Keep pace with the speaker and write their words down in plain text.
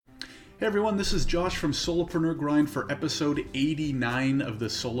Hey everyone, this is Josh from Solopreneur Grind for episode 89 of the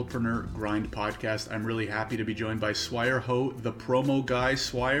Solopreneur Grind podcast. I'm really happy to be joined by Swire the promo guy.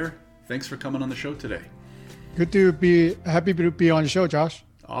 Swire, thanks for coming on the show today. Happy to be on the show, Josh.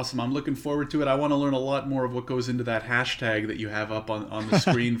 Awesome. I'm looking forward to it. I want to learn a lot more of what goes into that hashtag that you have up on the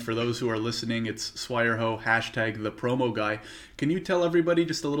screen. For those who are listening, it's SwireHo, hashtag the promo guy. Can you tell everybody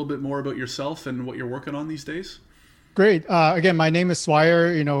just a little bit more about yourself and what you're working on these days? Great. Again, my name is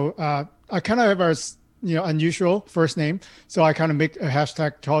Swire. I kind of have a unusual first name, so I kind of make a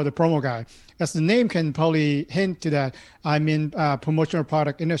hashtag called the promo guy. As the name can probably hint to that, I'm in promotional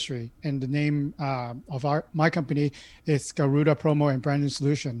product industry, and the name of my company is Garuda Promo and Branding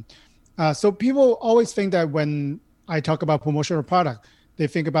Solution. So people always think that when I talk about promotional product, they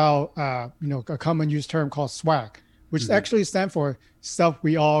think about a common use term called swag, which actually stands for stuff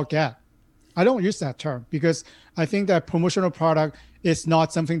we all get. I don't use that term because I think that promotional product is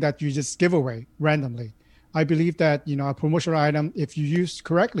not something that you just give away randomly. I believe that a promotional item, if you use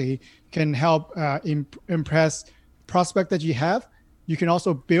correctly, can help impress prospect that you have. You can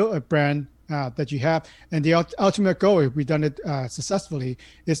also build a brand that you have, and the ultimate goal, if we've done it successfully,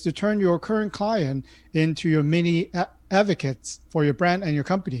 is to turn your current client into your mini advocates for your brand and your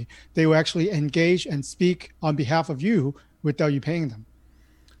company. They will actually engage and speak on behalf of you without you paying them.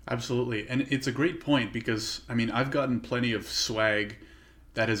 Absolutely. And it's a great point because, I've gotten plenty of swag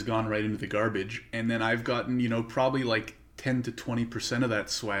that has gone right into the garbage. And then I've gotten, probably like 10 to 20% of that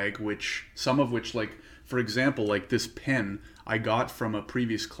swag, some of which, like, for example, like this pen I got from a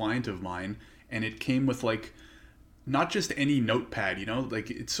previous client of mine, and it came with like, not just any notepad,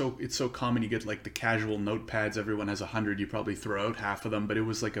 like it's so common. You get like the casual notepads. Everyone has 100. You probably throw out half of them, but it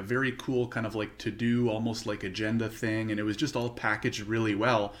was like a very cool kind of like to-do, almost like agenda thing. And it was just all packaged really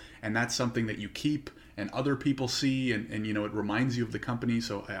well. And that's something that you keep and other people see, and it reminds you of the company.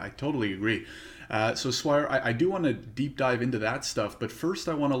 So I totally agree. So Swire, I do want to deep dive into that stuff, but first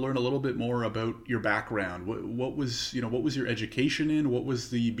I want to learn a little bit more about your background. What was your education in? What was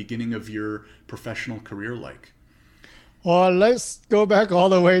the beginning of your professional career like? Well, let's go back all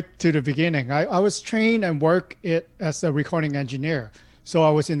the way to the beginning. I was trained and worked as a recording engineer. So I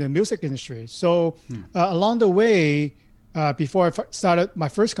was in the music industry. So along the way, before I started my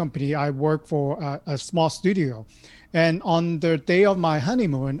first company, I worked for a small studio. And on the day of my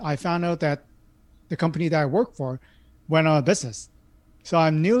honeymoon, I found out that the company that I worked for went out of business. So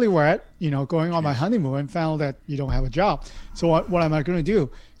I'm newlywed, going on my honeymoon, and found that you don't have a job. So what am I going to do?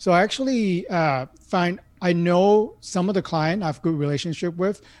 So I actually I know some of the client I have good relationship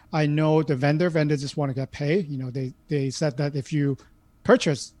with. I know the vendor just want to get paid. They said that if you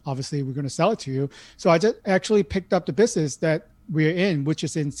purchase, obviously we're going to sell it to you. So I just actually picked up the business that we're in, which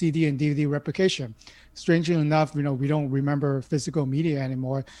is in CD and DVD replication. Strangely enough, we don't remember physical media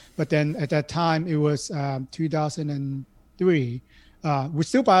anymore. But then at that time, it was 2003. We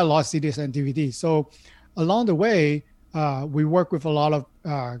still buy a lot of CDs and DVDs. So along the way, we work with a lot of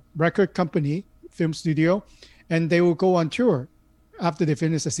record company, film studio, and they will go on tour after they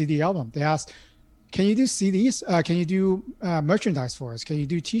finish a CD album. They ask, can you do CDs? Can you do merchandise for us? Can you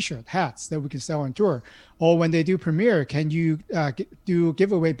do t-shirt, hats that we can sell on tour? Or when they do premiere, can you do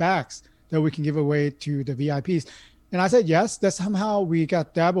giveaway bags that we can give away to the VIPs? And I said, yes. That's somehow we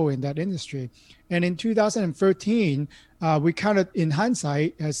got dabbled in that industry. And in 2013, we kind of, in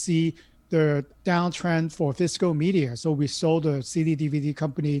hindsight, see the downtrend for physical media. So we sold a CD DVD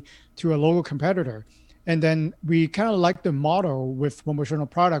company to a local competitor. And then we kind of like the model with promotional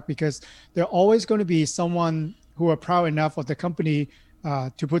product because they're always going to be someone who are proud enough of the company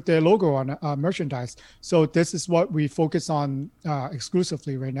to put their logo on merchandise. So this is what we focus on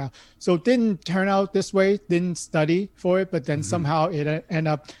exclusively right now. So it didn't turn out this way, didn't study for it, but then somehow it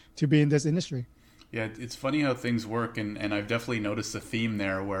ended up to be in this industry. Yeah, it's funny how things work, and I've definitely noticed a theme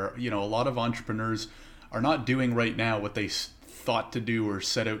there where, a lot of entrepreneurs are not doing right now what they thought to do or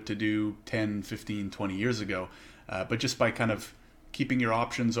set out to do 10, 15, 20 years ago. But just by kind of keeping your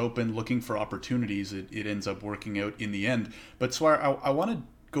options open, looking for opportunities, it ends up working out in the end. But Swire, I want to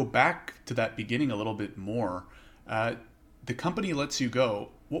go back to that beginning a little bit more. The company lets you go.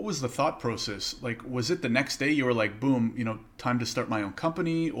 What was the thought process? Like, was it the next day you were like, boom, time to start my own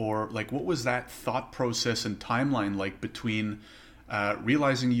company? Or like, what was that thought process and timeline like between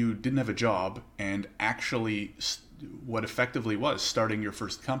realizing you didn't have a job and actually what effectively was starting your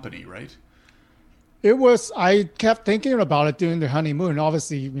first company, right? It was, I kept thinking about it during the honeymoon.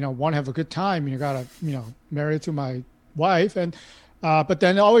 Obviously, want to have a good time. You got to, married to my wife. And, but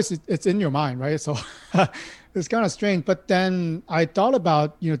then always it's in your mind, right? So it's kind of strange. But then I thought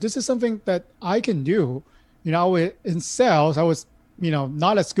about, this is something that I can do. In sales, I was,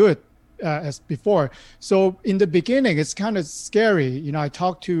 not as good as before. So in the beginning, it's kind of scary. You know, I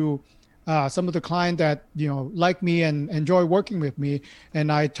talked to some of the clients that, you know, like me and enjoy working with me.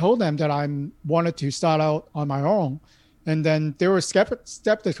 And I told them that I wanted to start out on my own. And then they were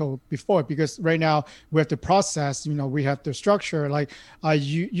skeptical before, because right now we have the process, you know, we have the structure, like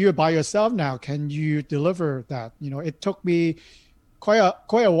you're by yourself now. Can you deliver that? You know, it took me quite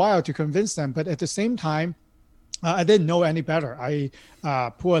a while to convince them. But at the same time, I didn't know any better. I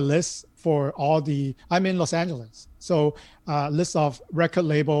put a list for I'm in Los Angeles. So list of record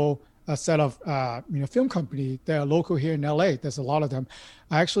label, a set of film company that are local here in LA. There's a lot of them.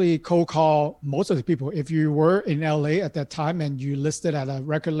 I actually cold call most of the people. If you were in LA at that time and you listed at a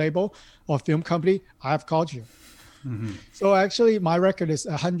record label or film company, I've called you. Mm-hmm. So actually my record is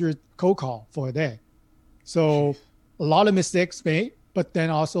 100 cold call for a day. So a lot of mistakes made, but then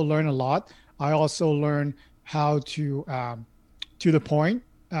also learn a lot. I also learn how to the point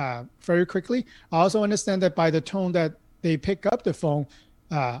very quickly. I also understand that by the tone that they pick up the phone,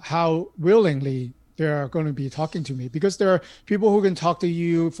 how willingly they're going to be talking to me, because there are people who can talk to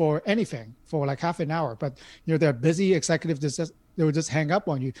you for anything for like half an hour, but you know, they're busy executives, they will just hang up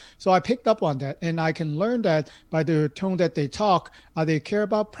on you. So I picked up on that, and I can learn that by the tone that they talk, they care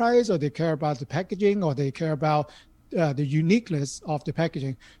about price, or they care about the packaging, or they care about the uniqueness of the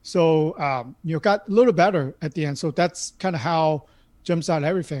packaging. So you know, got a little better at the end. So that's kind of how jumps out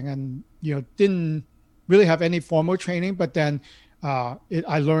everything, and you know, didn't really have any formal training, but then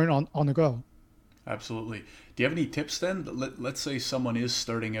I learned on the go. Absolutely. Do you have any tips then? Let's say someone is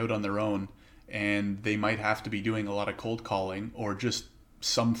starting out on their own and they might have to be doing a lot of cold calling or just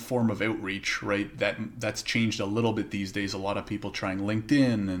some form of outreach, right? That's changed a little bit these days. A lot of people trying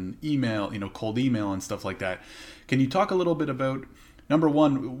LinkedIn and email, you know, cold email and stuff like that. Can you talk a little bit about, number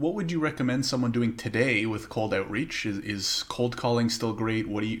one, what would you recommend someone doing today with cold outreach? Is cold calling still great?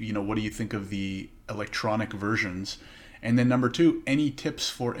 What do you think of the electronic versions? And then number two, any tips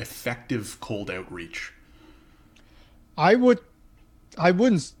for effective cold outreach? I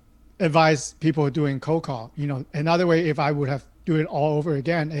wouldn't advise people doing cold call. You know, another way, if I would have do it all over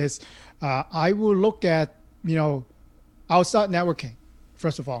again, is I will look at, you know, I'll start networking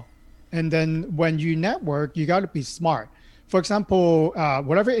first of all. And then when you network, you got to be smart. For example,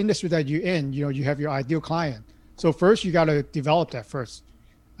 whatever industry that you're in, you know, you have your ideal client. So first you got to develop that first.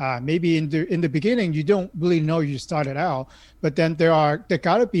 Maybe in the beginning, you don't really know you started out, but then there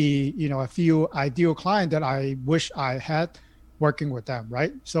got to be, you know, a few ideal clients that I wish I had working with them,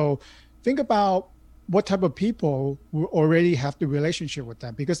 right? So think about what type of people will already have the relationship with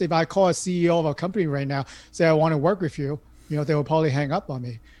them. Because if I call a CEO of a company right now, say, I want to work with you, you know, they will probably hang up on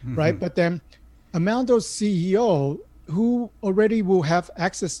me, mm-hmm. right? But then among those CEO who already will have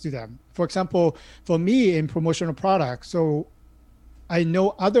access to them. For example, for me in promotional products, so I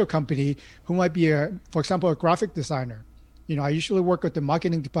know other company who might be for example, a graphic designer. You know, I usually work with the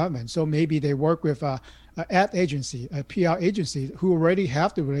marketing department. So maybe they work with a ad agency, a PR agency who already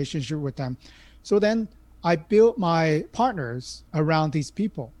have the relationship with them. So then I build my partners around these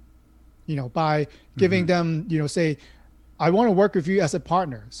people, you know, by giving mm-hmm. them, you know, say, I want to work with you as a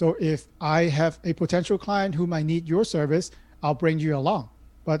partner. So if I have a potential client who might need your service, I'll bring you along.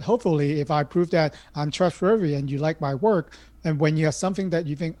 But hopefully, if I prove that I'm trustworthy and you like my work, and when you have something that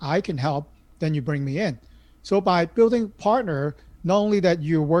you think I can help, then you bring me in. So by building partner, not only that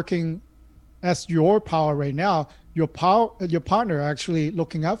you're working as your power right now, your partner actually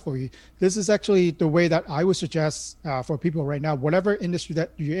looking out for you. This is actually the way that I would suggest for people right now, whatever industry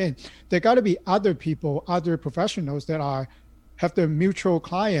that you're in, there got to be other people, other professionals that have the mutual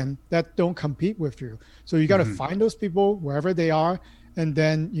client that don't compete with you. So you got to mm-hmm. find those people wherever they are. And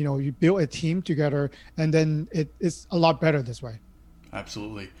then, you know, you build a team together, and then it's a lot better this way.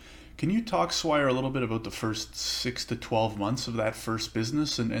 Absolutely. Can you talk, Swire, a little bit about the first 6 to 12 months of that first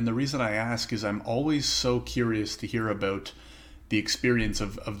business? And the reason I ask is I'm always so curious to hear about the experience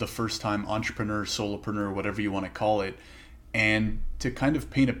of the first time entrepreneur, solopreneur, whatever you want to call it, and to kind of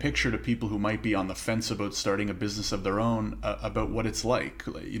paint a picture to people who might be on the fence about starting a business of their own, about what it's like.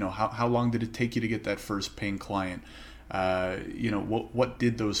 You know, how long did it take you to get that first paying client? You know, what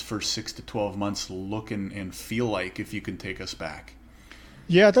did those first 6 to 12 months look and feel like, if you can take us back?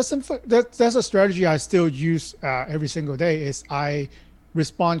 Yeah, that's a strategy I still use every single day. Is I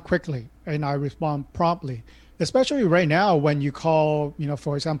respond quickly and I respond promptly, especially right now when you call, you know,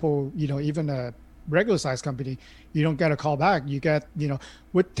 for example, you know, even a regular size company, you don't get a call back. You get, you know,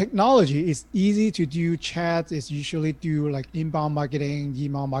 with technology, it's easy to do chats. It's usually do like inbound marketing,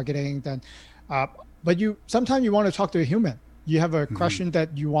 email marketing, then but sometimes you want to talk to a human. You have a mm-hmm. question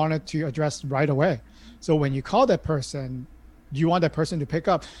that you wanted to address right away. So when you call that person, you want that person to pick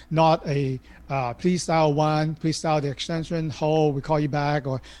up, not a please dial one, please dial the extension, hold, we call you back,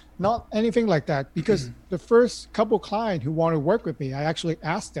 or not anything like that. Because the first couple clients who want to work with me, I actually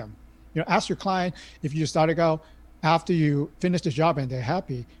ask them, ask your client, if you started out after you finish the job and they're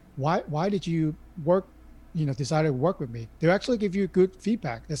happy, why did you decided to work with me? They'll actually give you good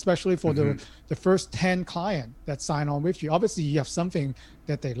feedback, especially for the first 10 clients that sign on with you. Obviously, you have something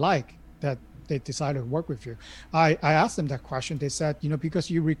that they like, that they decided to work with you. I asked them that question. They said, because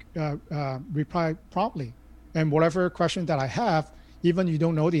you reply promptly, and whatever question that I have, even you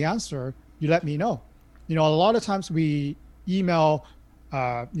don't know the answer, you let me know. A lot of times we email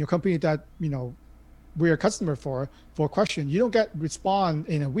company that we're a customer for a question. You don't get respond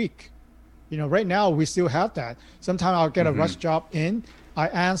in a week. Right now we still have that. Sometimes I'll get a rush job in, I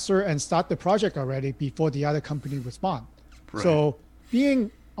answer and start the project already before the other company respond. Right. So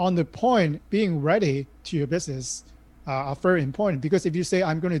being on the point, being ready to your business are very important, because if you say,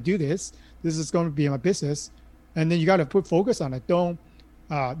 I'm going to do this is going to be my business, and then you got to put focus on it.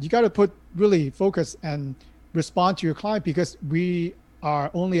 You got to put really focus and respond to your client, because we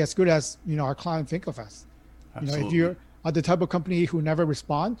are only as good as, our client think of us. Absolutely. If you're the type of company who never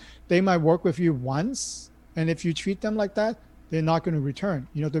respond, they might work with you once. And if you treat them like that, they're not going to return.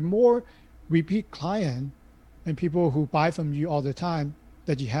 The more repeat client and people who buy from you all the time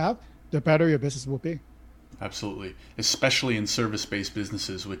that you have, the better your business will be. Absolutely. Especially in service-based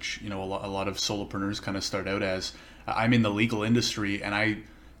businesses, which, a lot of solopreneurs kind of start out as. I'm in the legal industry, and I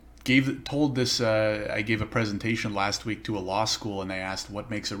gave a presentation last week to a law school, and they asked what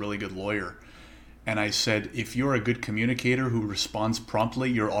makes a really good lawyer. And I said, if you're a good communicator who responds promptly,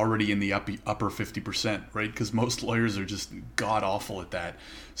 you're already in the upper 50%, right? Because most lawyers are just god awful at that.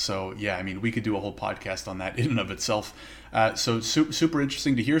 So yeah, we could do a whole podcast on that in and of itself. So super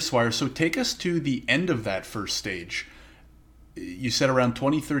interesting to hear, Swire. So take us to the end of that first stage. You said around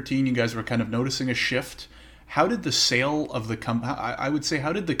 2013, you guys were kind of noticing a shift. How did the sale of the company, I would say,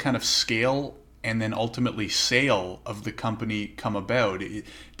 how did the kind of scale and then ultimately sale of the company come about?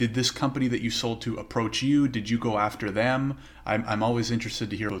 Did this company that you sold to approach you? Did you go after them? I'm always interested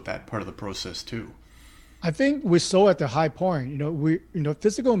to hear about that part of the process too. I think we sold at the high point.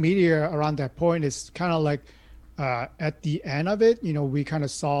 Physical media around that point is kind of like at the end of it. We kind of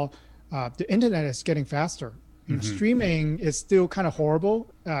saw the internet is getting faster. Streaming is still kind of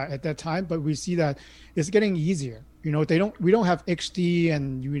horrible at that time, but we see that it's getting easier. We don't have HD,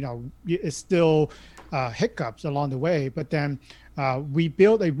 and it's still hiccups along the way. But then we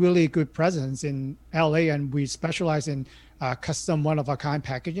built a really good presence in LA, and we specialize in custom one-of-a-kind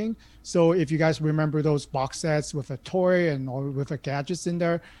packaging. So if you guys remember those box sets with a toy or with a gadgets in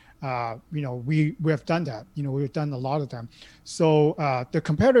there, we have done that. We've done a lot of them. So the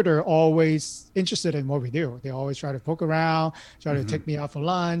competitor always interested in what we do. They always try to poke around, try to take me out for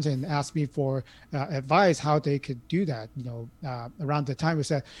lunch and ask me for advice how they could do that. Around the time we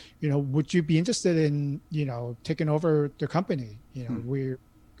said, would you be interested in, taking over the company? We're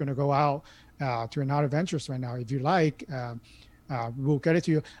going to go out to another ventures right now. If you like, we'll get it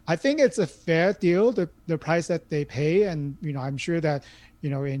to you. I think it's a fair deal, the price that they pay. And, I'm sure that,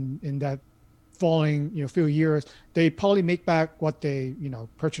 in that following, few years, they probably make back what they,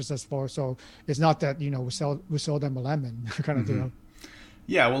 purchased us for. So it's not that, we sell them a lemon kind of deal.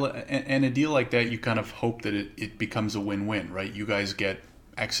 Yeah, well, and a deal like that, you kind of hope that it becomes a win-win, right? You guys get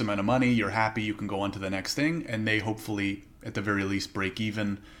X amount of money, you're happy, you can go on to the next thing, and they hopefully, at the very least, break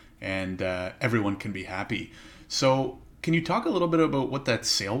even, and everyone can be happy. So can you talk a little bit about what that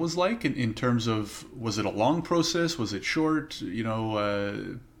sale was like in terms of, was it a long process? Was it short?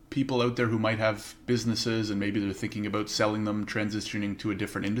 People out there who might have businesses and maybe they're thinking about selling them, transitioning to a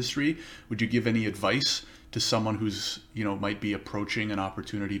different industry. Would you give any advice to someone who's, might be approaching an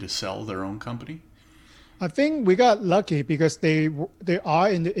opportunity to sell their own company? I think we got lucky because they are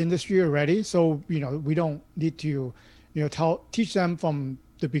in the industry already. So, we don't need to, teach them from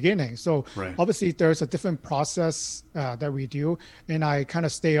the beginning. So right. Obviously there's a different process that we do, and I kind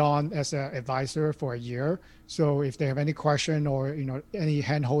of stay on as an advisor for a year. So if they have any question or any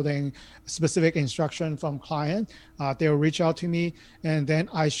hand-holding specific instruction from client, they'll reach out to me, and then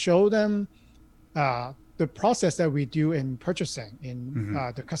I show them the process that we do in purchasing, in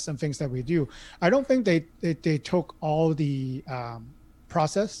the custom things that we do. I don't think they took all the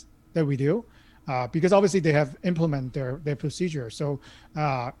process that we do. Because obviously they have implemented their procedure. So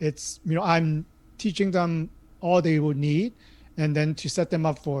it's, I'm teaching them all they would need, and then to set them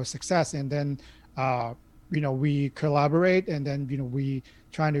up for success. And then, we collaborate, and then, we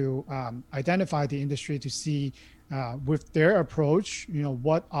try to identify the industry to see with their approach,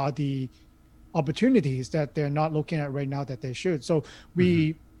 what are the opportunities that they're not looking at right now that they should. So Mm-hmm.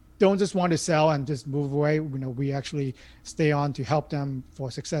 we don't just want to sell and just move away. We actually stay on to help them for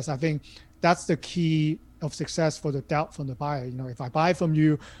success. I think that's the key of success for the doubt from the buyer. If I buy from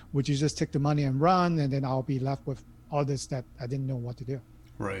you, would you just take the money and run, and then I'll be left with all this that I didn't know what to do.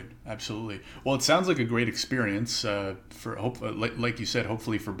 Right, absolutely. Well, it sounds like a great experience for like you said,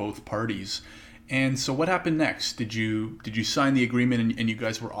 hopefully for both parties. And so, what happened next? Did you sign the agreement and you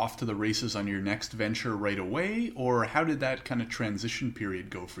guys were off to the races on your next venture right away, or how did that kind of transition period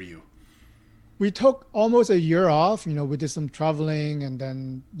go for you? We took almost a year off. We did some traveling, and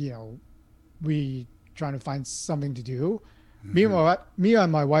then we trying to find something to do. Mm-hmm. Me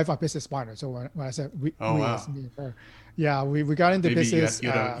and my wife are business partners. So when I said Oh we wow. as me and her, yeah, we got into Maybe business. you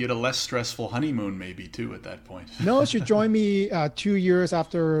had a less stressful honeymoon, maybe too, at that point. No, she joined me 2 years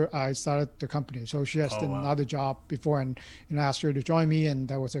after I started the company. So she has Oh wow. another job before, and I asked her to join me, and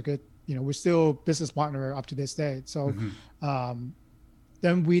that was a good. We're still business partner up to this day. So Mm-hmm. um,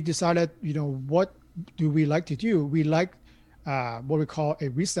 then we decided, what do we like to do? We like what we call a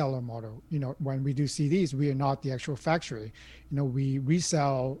reseller model. When we do CDs, we are not the actual factory. We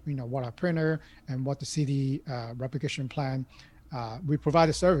resell, what our printer and what the CD replication plan. We provide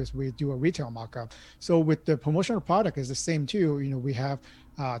a service. We do a retail markup. So with the promotional product is the same too. We have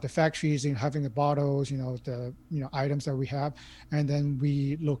the factories in having the bottles, the items that we have, and then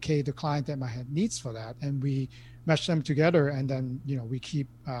we locate the client that might have needs for that, and we mesh them together, and then we keep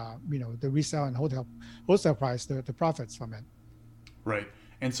the resale and wholesale price, the profits from it. Right.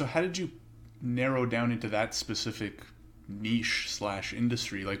 And so, how did you narrow down into that specific niche slash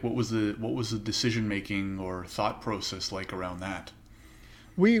industry? Like, what was the decision making or thought process like around that?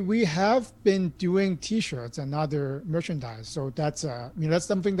 We have been doing T-shirts and other merchandise, so that's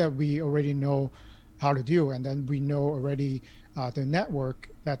something that we already know how to do, and then we know already the network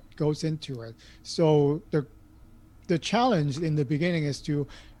that goes into it. So the challenge in the beginning is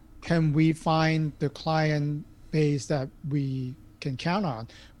can we find the client base that we can count on?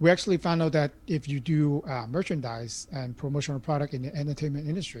 We actually found out that if you do merchandise and promotional product in the entertainment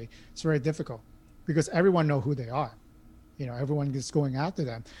industry, it's very difficult because everyone know who they are. Everyone is going after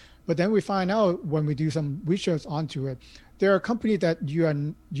them. But then we find out when we do some research onto it, there are companies that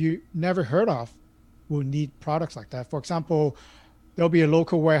you never heard of will need products like that. For example, there'll be a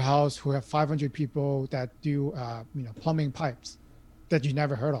local warehouse who have 500 people that do plumbing pipes that you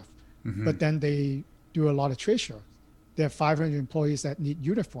never heard of. Mm-hmm. But then they do a lot of trade shows. They have 500 employees that need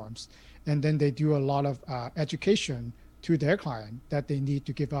uniforms, and then they do a lot of education to their client that they need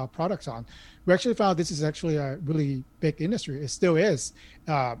to give out products on. We actually found this is actually a really big industry. It still is.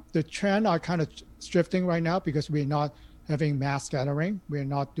 The trend are kind of shifting right now because we're not having mass gathering. We're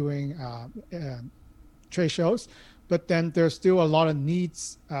not doing trade shows, but then there's still a lot of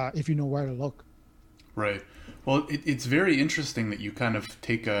needs if you know where to look. Right. Well, it's very interesting that you kind of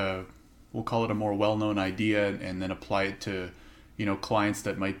take we'll call it a more well-known idea and then apply it to, clients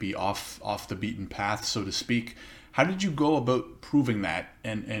that might be off the beaten path, so to speak. How did you go about proving that?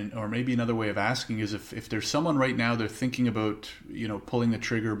 And or maybe another way of asking is if there's someone right now they're thinking about, pulling the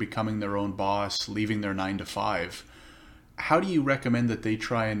trigger, becoming their own boss, leaving their 9 to 5, how do you recommend that they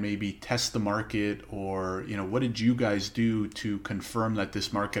try and maybe test the market, or, what did you guys do to confirm that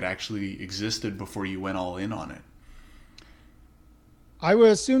this market actually existed before you went all in on it? I would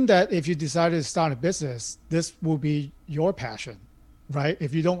assume that if you decided to start a business, this will be your passion, right?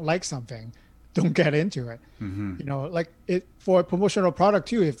 If you don't like something, don't get into it. Mm-hmm. Like it for a promotional product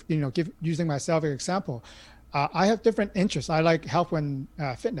too. If using myself as an example, I have different interests. I like health and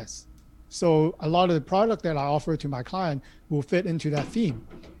fitness, so a lot of the product that I offer to my client will fit into that theme.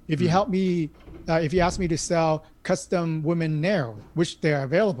 If you help me, if you ask me to sell custom women nail, which they are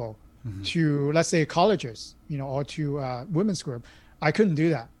available Mm-hmm. to, let's say, colleges, or to women's group, I couldn't do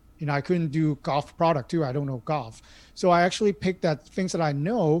that. I couldn't do golf product too. I don't know golf, so I actually picked that things that I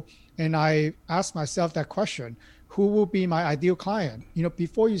know. And I asked myself that question: who will be my ideal client?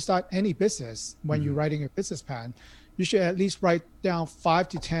 Before you start any business, when Mm-hmm. you're writing a business plan, you should at least write down 5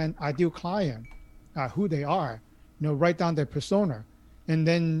 to 10 ideal client, who they are. Write down their persona, and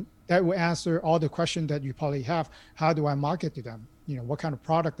then that will answer all the questions that you probably have. How do I market to them? What kind of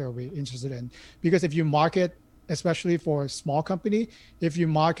product they'll be interested in? Because if you market, especially for a small company, if you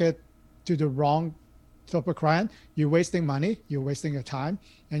market to the wrong type of client, you're wasting money, you're wasting your time,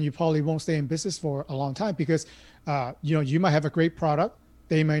 and you probably won't stay in business for a long time because you might have a great product,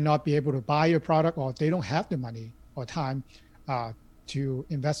 they may not be able to buy your product, or they don't have the money or time to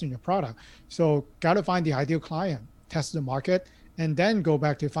invest in your product. So got to find the ideal client, test the market, and then go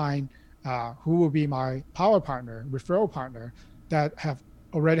back to find who will be my power partner, referral partner that have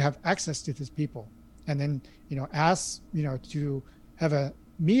already have access to these people, and then ask to have a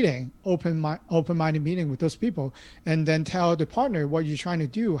meeting, open-minded meeting with those people, and then tell the partner what you're trying to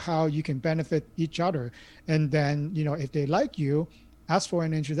do, how you can benefit each other, and then if they like you, ask for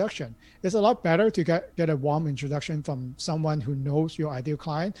an introduction. It's a lot better to get a warm introduction from someone who knows your ideal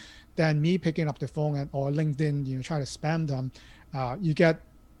client than me picking up the phone or LinkedIn, try to spam them.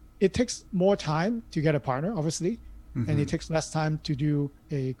 It takes more time to get a partner, obviously, and it takes less time to do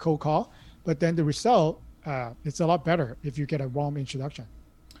a cold call. But then the result, it's a lot better if you get a warm introduction.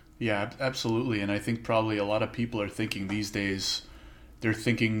 Yeah, absolutely. And I think probably a lot of people are thinking these days, they're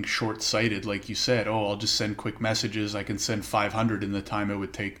thinking short-sighted, like you said. Oh, I'll just send quick messages. I can send 500 in the time it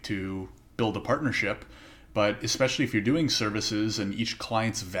would take to build a partnership. But especially if you're doing services and each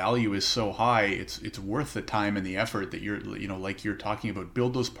client's value is so high, it's worth the time and the effort that you're, like you're talking about.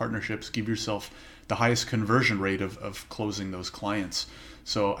 Build those partnerships, give yourself the highest conversion rate of closing those clients.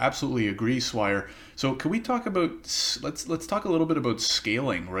 So absolutely agree, Swire. So can we talk about, let's talk a little bit about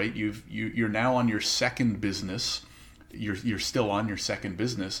scaling, right? You're now on your second business. You're still on your second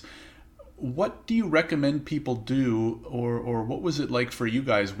business. What do you recommend people do, or what was it like for you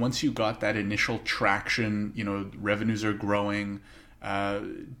guys once you got that initial traction? Revenues are growing.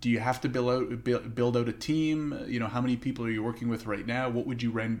 Do you have to build out a team? How many people are you working with right now? What would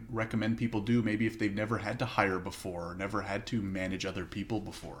you recommend people do, maybe if they've never had to hire before, or never had to manage other people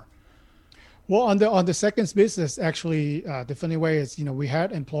before? Well, on the second business, actually, the funny way is, we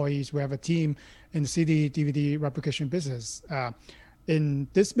had employees. We have a team in the CD DVD replication business. In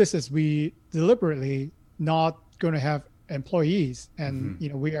this business, we deliberately not going to have employees, and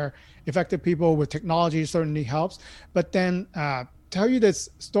we are effective people with technology certainly helps. But then tell you this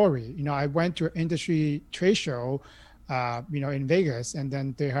story. I went to an industry trade show, in Vegas, and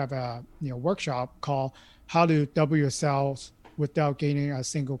then they have a workshop called "How to Double Your Sales Without Gaining a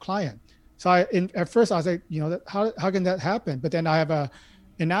Single Client." So at first I was like, how can that happen? But then I have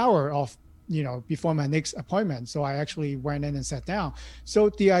an hour of before my next appointment. So I actually went in and sat down. So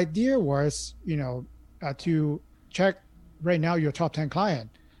the idea was, to check right now your top 10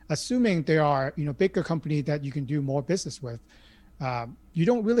 client, assuming they are, bigger company that you can do more business with. You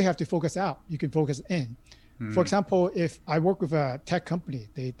don't really have to focus out. You can focus in. For example, if I work with a tech company,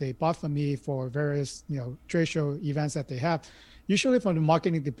 they bought from me for various, trade show events that they have, usually from the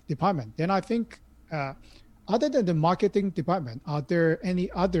marketing department. Then I think, other than the marketing department, are there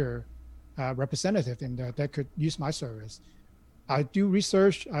any other representative in there that could use my service? I do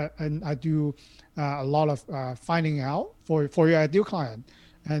research and I do a lot of finding out for your ideal client.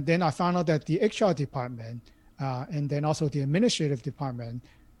 And then I found out that the HR department and then also the administrative department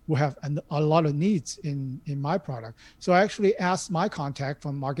will have a lot of needs in my product. So I actually asked my contact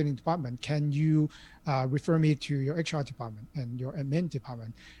from marketing department, can you refer me to your HR department and your admin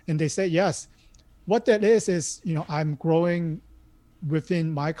department? And they said yes. What that is, I'm growing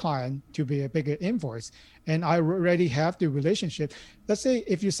within my client to be a bigger invoice, and I already have the relationship. Let's say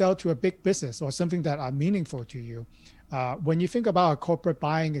if you sell to a big business or something that are meaningful to you, when you think about a corporate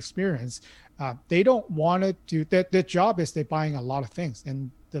buying experience, they don't want to do that. Their job is they're buying a lot of things,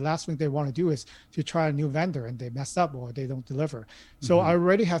 and the last thing they want to do is to try a new vendor and they mess up or they don't deliver. So I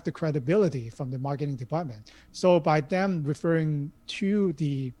already have the credibility from the marketing department. So by them referring to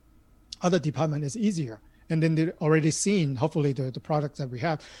the other department is easier. And then they've already seen, hopefully, the products that we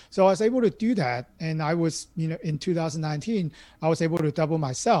have. So I was able to do that. And I was, in 2019, I was able to double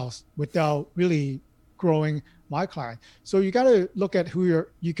my sales without really growing my client. So you got to look at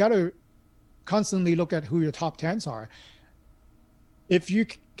you got to constantly look at who your top 10s are. If you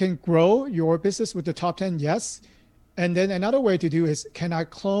can grow your business with the top 10, yes. And then another way to do is, can I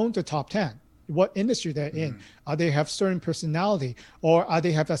clone the top 10? What industry they're in? Are they have certain personality, or are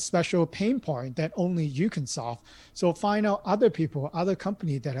they have a special pain point that only you can solve? So find out other people, other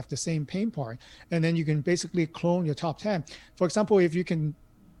companies that have the same pain point, and then you can basically clone your top 10. For example, if you can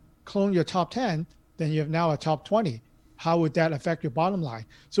clone your top 10, then you have now a top 20. How would that affect your bottom line?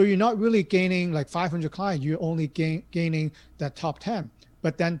 So you're not really gaining like 500 clients, you're only gaining that top 10.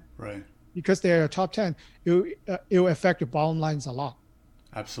 But then because they're a top 10, it will affect your bottom lines a lot.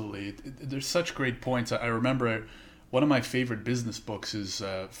 Absolutely. There's such great points. I remember one of my favorite business books is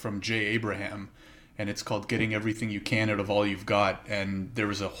from Jay Abraham, and it's called Getting Everything You Can Out of All You've Got. And there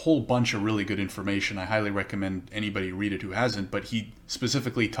was a whole bunch of really good information. I highly recommend anybody read it who hasn't, but he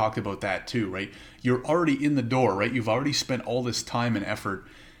specifically talked about that too, right? You're already in the door, right? You've already spent all this time and effort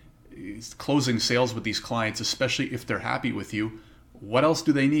closing sales with these clients, especially if they're happy with you. What else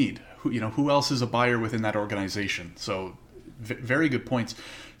do they need? Who else is a buyer within that organization? So very good points.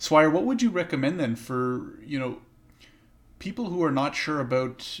 Swire, what would you recommend then for, people who are not sure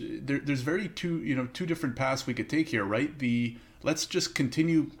about, there's two different paths we could take here, right? Let's just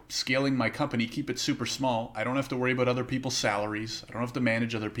continue scaling my company, keep it super small. I don't have to worry about other people's salaries. I don't have to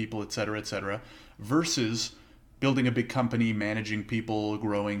manage other people, et cetera, versus building a big company, managing people,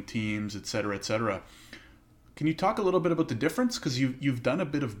 growing teams, et cetera, et cetera. Can you talk a little bit about the difference? Because you've done a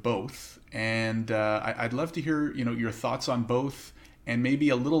bit of both, and I'd love to hear your thoughts on both, and maybe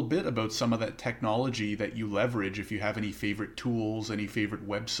a little bit about some of that technology that you leverage. If you have any favorite tools, any favorite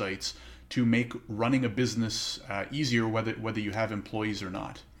websites to make running a business easier, whether you have employees or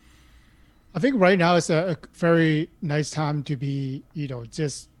not. I think right now is a very nice time to be,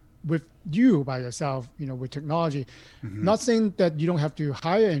 just with you by yourself, with technology. Mm-hmm. Not saying that you don't have to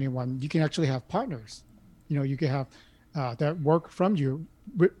hire anyone. You can actually have partners. You can have that work from you.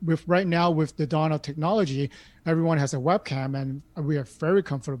 With right now, with the dawn of technology, everyone has a webcam, and we are very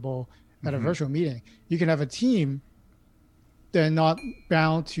comfortable at a virtual meeting. You can have a team. They're not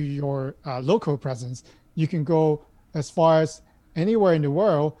bound to your local presence. You can go as far as anywhere in the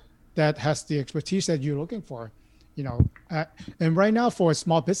world that has the expertise that you're looking for, and right now for a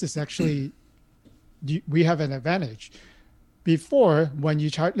small business, actually, we have an advantage. Before, when you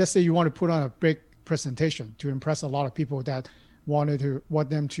try, let's say you want to put on a big presentation to impress a lot of people that want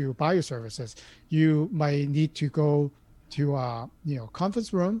them to buy your services, you might need to go to a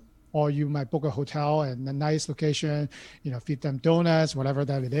conference room, or you might book a hotel and a nice location, feed them donuts, whatever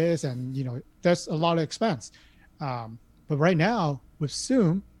that it is. And, there's a lot of expense. But right now with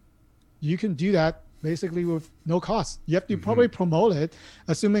Zoom, you can do that basically with no cost. You have to probably promote it,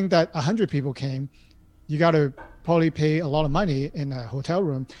 assuming that 100 people came. You got to probably pay a lot of money in a hotel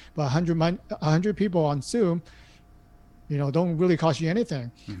room, but 100 people on Zoom, don't really cost you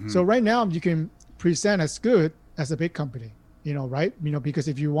anything. So right now you can present as good as a big company. Right? Because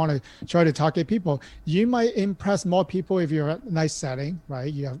if you want to try to target people, you might impress more people if you're at a nice setting,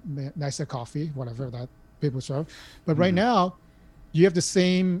 right? You have nicer coffee, whatever that people serve. But right now, you have the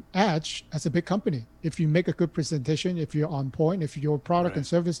same edge as a big company. If you make a good presentation, if you're on point, if your product and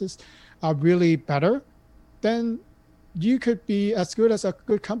services are really better, then you could be as good as a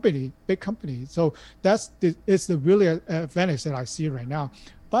good company, big company. So it's the really advantage that I see right now.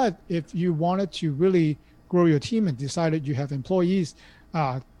 But if you wanted to really grow your team and decided you have employees,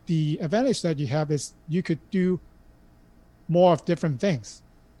 the advantage that you have is you could do more of different things.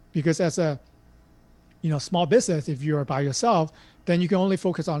 Because as a small business, if you're by yourself, then you can only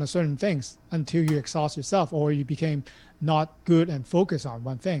focus on certain things until you exhaust yourself or you became not good and focus on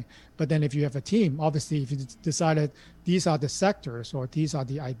one thing. But then if you have a team, obviously, if you decided these are the sectors or these are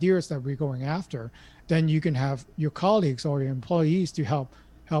the ideas that we're going after, then you can have your colleagues or your employees to help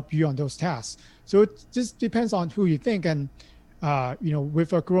you on those tasks. So it just depends on who you think. And,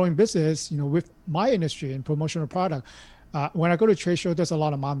 with a growing business, with my industry and promotional product, when I go to trade show, there's a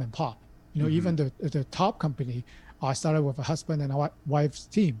lot of mom and pop. Even the top company, I started with a husband and a wife's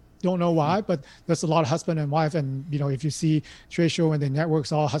team. Don't know why, but there's a lot of husband and wife. And, if you see trade show and the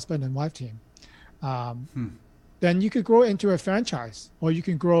networks, all husband and wife team. Then you could grow into a franchise, or you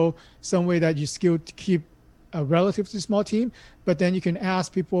can grow some way that you still keep a relatively small team, but then you can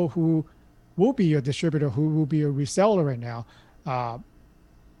ask people who will be your distributor, who will be a reseller right now.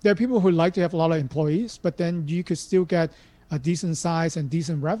 There are people who like to have a lot of employees, but then you could still get a decent size and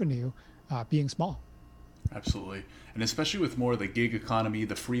decent revenue being small. Absolutely. And especially with more of the gig economy,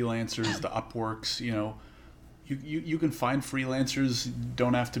 the freelancers, the Upworks, you can find freelancers,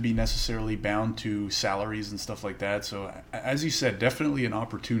 don't have to be necessarily bound to salaries and stuff like that. So as you said, definitely an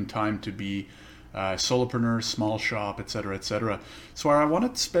opportune time to be solopreneur, small shop, et cetera, et cetera. So I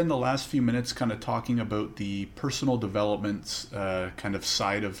wanted to spend the last few minutes kind of talking about the personal development kind of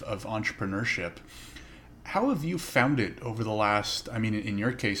side of entrepreneurship. How have you found it over the last, in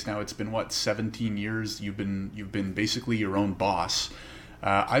your case now, it's been 17 years, you've been basically your own boss.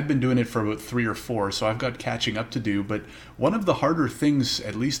 I've been doing it for about 3 or 4, so I've got catching up to do. But one of the harder things,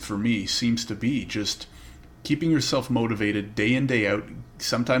 at least for me, seems to be just keeping yourself motivated day in, day out,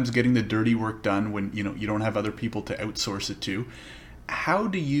 sometimes getting the dirty work done when you don't have other people to outsource it to. How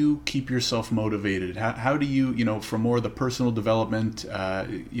do you keep yourself motivated? How do you, for more of the personal development,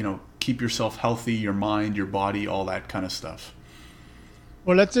 keep yourself healthy, your mind, your body, all that kind of stuff?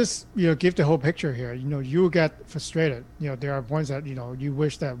 Well, let's just, give the whole picture here. You get frustrated. There are points that, you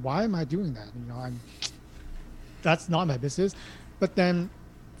wish that, why am I doing that? That's not my business. But then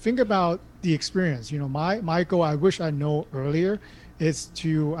think about the experience. My goal, I wish I know earlier, is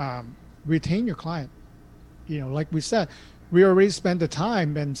to retain your client. Like we said, we already spend the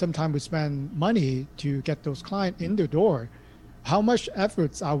time, and sometimes we spend money to get those clients in the door. How much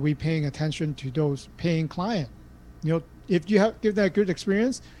efforts are we paying attention to those paying clients? if you give them a good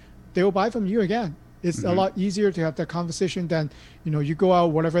experience, they will buy from you again. It's a Mm-hmm. lot easier to have that conversation than, you go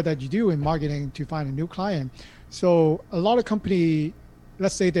out, whatever that you do in marketing to find a new client. So a lot of company,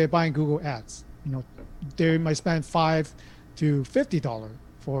 let's say they're buying Google ads, they might spend $5 to $50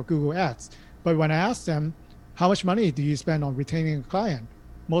 for Google ads. But when I ask them, how much money do you spend on retaining a client?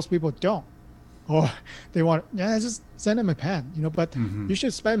 Most people don't. Or they want, yeah, just send them a pen, but Mm-hmm. you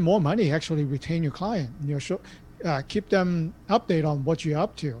should spend more money actually retain your client, keep them update on what you're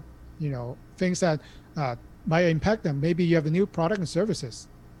up to, things that might impact them. Maybe you have a new product and services,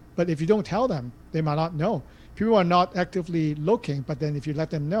 but if you don't tell them, they might not know. People are not actively looking, but then if you let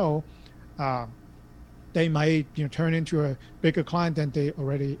them know, uh, they might turn into a bigger client than they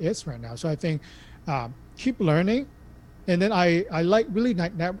already is right now. So I think keep learning, and then I like really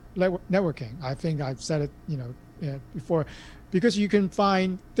networking. I think I've said it before, because you can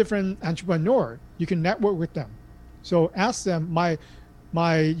find different entrepreneur, you can network with them. So ask them.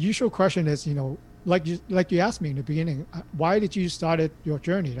 My usual question is, like you asked me in the beginning, why did you started your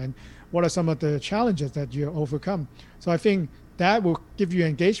journey, and what are some of the challenges that you overcome? So I think that will give you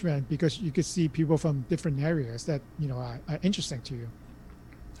engagement, because you could see people from different areas that are interesting to you.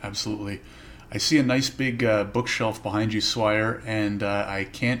 Absolutely. I see a nice big bookshelf behind you, Swire, and I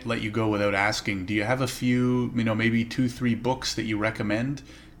can't let you go without asking, do you have a few, maybe 2, 3 books that you recommend?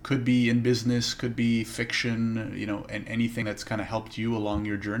 Could be in business, could be fiction, and anything that's kind of helped you along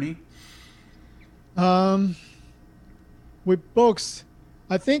your journey? Um, with books,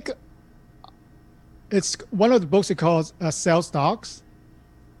 I think it's one of the books it calls Sales Docs.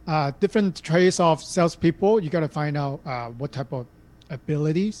 Different traits of salespeople. You got to find out what type of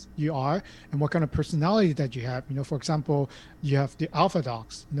abilities you are and what kind of personality that you have. For example, you have the alpha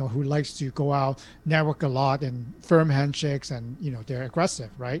dogs, who likes to go out, network a lot, and firm handshakes, and they're aggressive,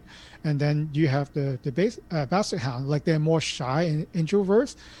 right? And then you have the basset hound, like they're more shy and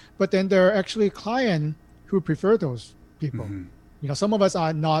introverts, but then there are actually clients who prefer those people. Mm-hmm. Some of us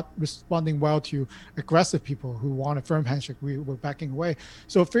are not responding well to aggressive people who want a firm handshake. We're backing away.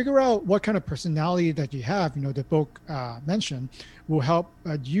 So figure out what kind of personality that you have. The book mentioned will help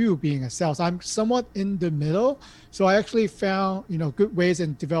you being a sales. I'm somewhat in the middle. So I actually found, good ways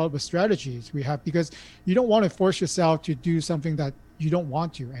and develop strategies we have, because you don't want to force yourself to do something that you don't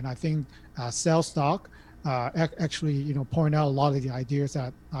want to. And I think sales stock actually, point out a lot of the ideas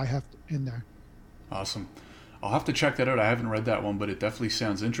that I have in there. Awesome. I'll have to check that out. I haven't read that one, but it definitely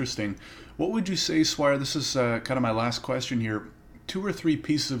sounds interesting. What would you say, Swire? This is kind of my last question here. 2 or 3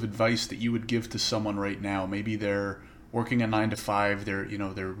 pieces of advice that you would give to someone right now. Maybe they're working a 9 to 5. They're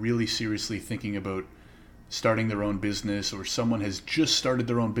really seriously thinking about starting their own business, or someone has just started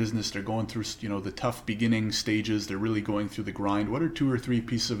their own business. They're going through, the tough beginning stages. They're really going through the grind. What are 2 or 3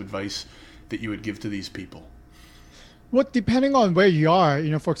 pieces of advice that you would give to these people? Well, depending on where you are,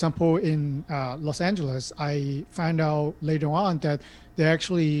 for example, in Los Angeles, I found out later on that there are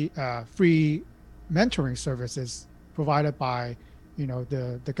actually free mentoring services provided by,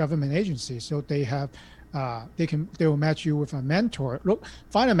 the government agency. So they have, they will match you with a mentor. Look,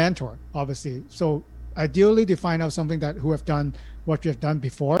 find a mentor, obviously. So ideally, they find out something that who have done what you have done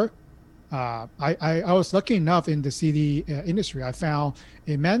before. I was lucky enough in the CD industry. I found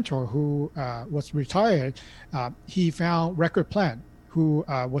a mentor who was retired. He found Record Plant, who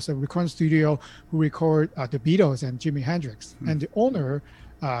was a recording studio who recorded the Beatles and Jimi Hendrix. And the owner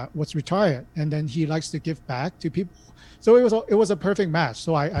was retired, and then he likes to give back to people. So it was a perfect match.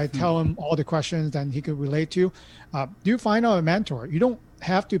 So I tell him all the questions that he could relate to. Do find out a mentor. You don't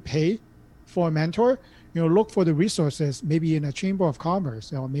have to pay for a mentor. Look for the resources, maybe in a chamber of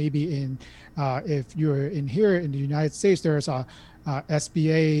commerce, or maybe in, if you're in here in the United States, there's a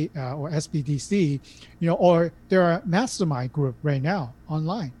SBA or SBDC, or there are mastermind group right now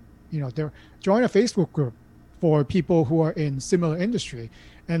online. Join a Facebook group for people who are in similar industry,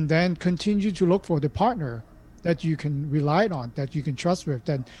 and then continue to look for the partner that you can rely on, that you can trust with.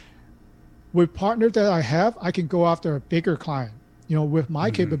 That with partner that I have, I can go after a bigger client. With my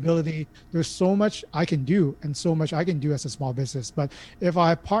capability, there's so much I can do, and so much I can do as a small business. But if I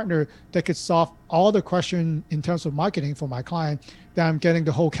have a partner that could solve all the question in terms of marketing for my client, then I'm getting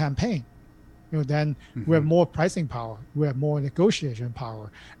the whole campaign. Then we have more pricing power, we have more negotiation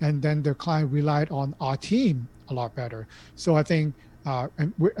power, and then the client relied on our team a lot better. So I think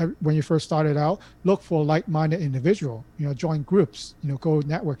when you first started out, look for like-minded individual, join groups, go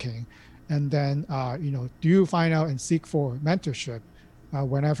networking. And then, do you find out and seek for mentorship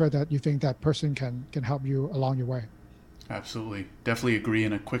whenever that you think that person can help you along your way. Absolutely. Definitely agree.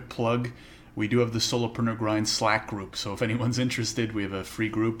 And a quick plug, we do have the Solopreneur Grind Slack group. So if anyone's interested, we have a free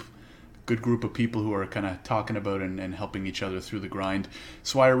group. good group of people who are kind of talking about and helping each other through the grind.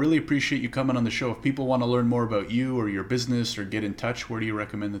 So I really appreciate you coming on the show. If people want to learn more about you or your business or get in touch, where do you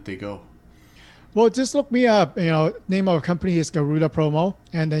recommend that they go? Well, just look me up. Name of our company is Garuda Promo,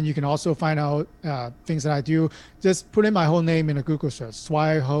 and then you can also find out things that I do. Just put in my whole name in a Google search,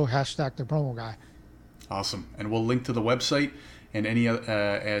 Swire Ho # the promo guy. Awesome. And we'll link to the website and any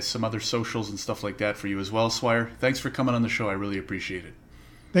some other socials and stuff like that for you as well. Swire, thanks for coming on the show. I really appreciate it.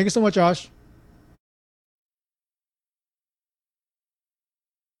 Thank you so much, Josh.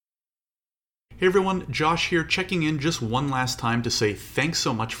 Hey everyone, Josh here, checking in just one last time to say thanks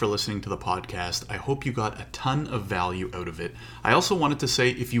so much for listening to the podcast. I hope you got a ton of value out of it. I also wanted to say,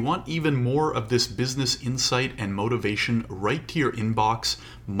 if you want even more of this business insight and motivation right to your inbox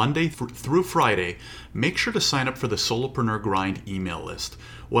Monday through Friday, make sure to sign up for the Solopreneur Grind email list.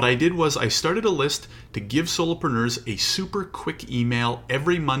 What I did was I started a list to give solopreneurs a super quick email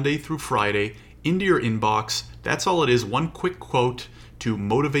every Monday through Friday into your inbox. That's all it is, one quick quote to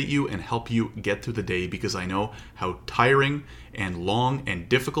motivate you and help you get through the day, because I know how tiring and long and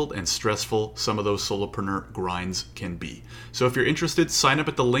difficult and stressful some of those solopreneur grinds can be. So if you're interested, sign up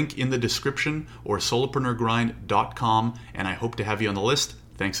at the link in the description or solopreneurgrind.com, and I hope to have you on the list.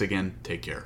 Thanks again. Take care.